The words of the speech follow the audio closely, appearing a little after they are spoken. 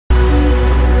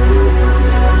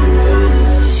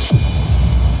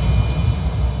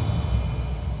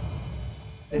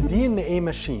DNA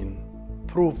machine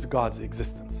proves God's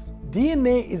existence.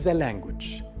 DNA is a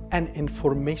language, an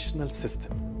informational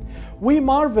system. We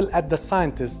marvel at the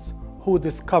scientists who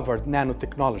discovered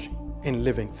nanotechnology in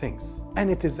living things, and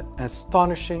it is an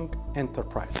astonishing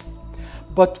enterprise.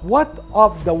 But what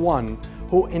of the one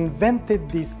who invented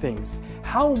these things?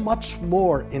 How much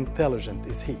more intelligent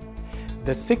is he?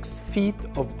 The 6 feet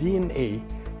of DNA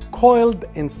coiled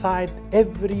inside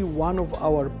every one of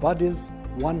our body's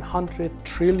 100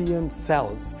 trillion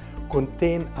cells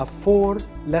contain a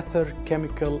 4-letter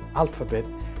chemical alphabet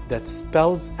that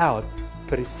spells out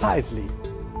precisely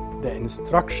the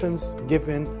instructions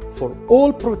given for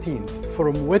all proteins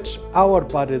from which our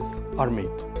bodies are made.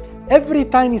 Every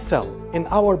tiny cell in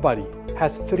our body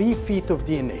has 3 feet of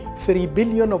DNA, 3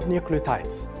 billion of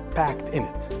nucleotides packed in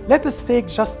it. Let us take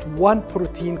just one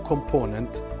protein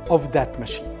component of that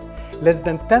machine, less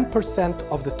than 10%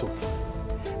 of the total.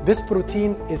 This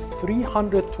protein is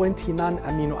 329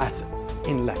 amino acids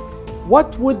in length.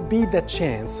 What would be the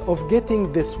chance of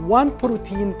getting this one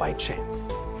protein by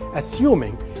chance,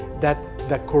 assuming that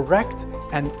the correct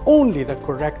and only the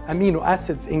correct amino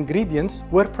acids ingredients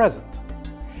were present?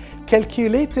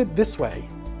 Calculated this way,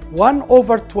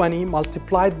 1/20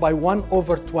 multiplied by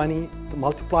 1/20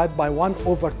 multiplied by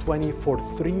 1/20 for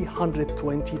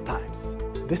 320 times.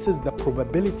 This is the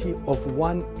probability of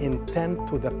 1 in 10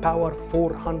 to the power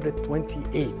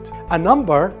 428. A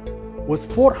number with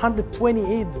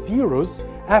 428 zeros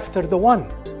after the 1,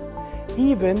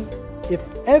 even if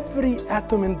every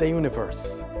atom in the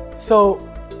universe. So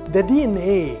the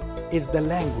DNA is the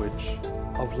language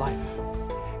of life.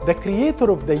 The creator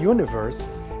of the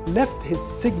universe left his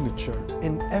signature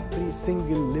in every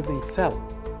single living cell.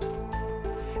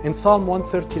 In Psalm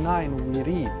 139 we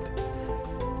read,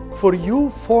 "For you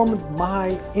formed my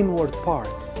inward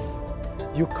parts.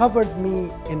 You covered me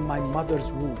in my mother's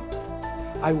womb.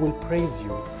 I will praise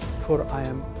you, for I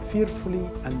am fearfully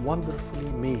and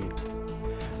wonderfully made.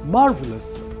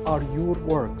 Marvelous are your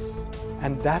works,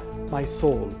 and that my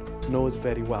soul knows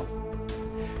very well.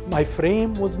 My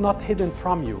frame was not hidden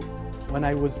from you when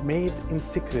I was made in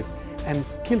secret and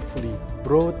skillfully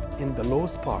wrought in the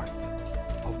lowest part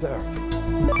of the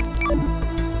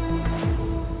earth."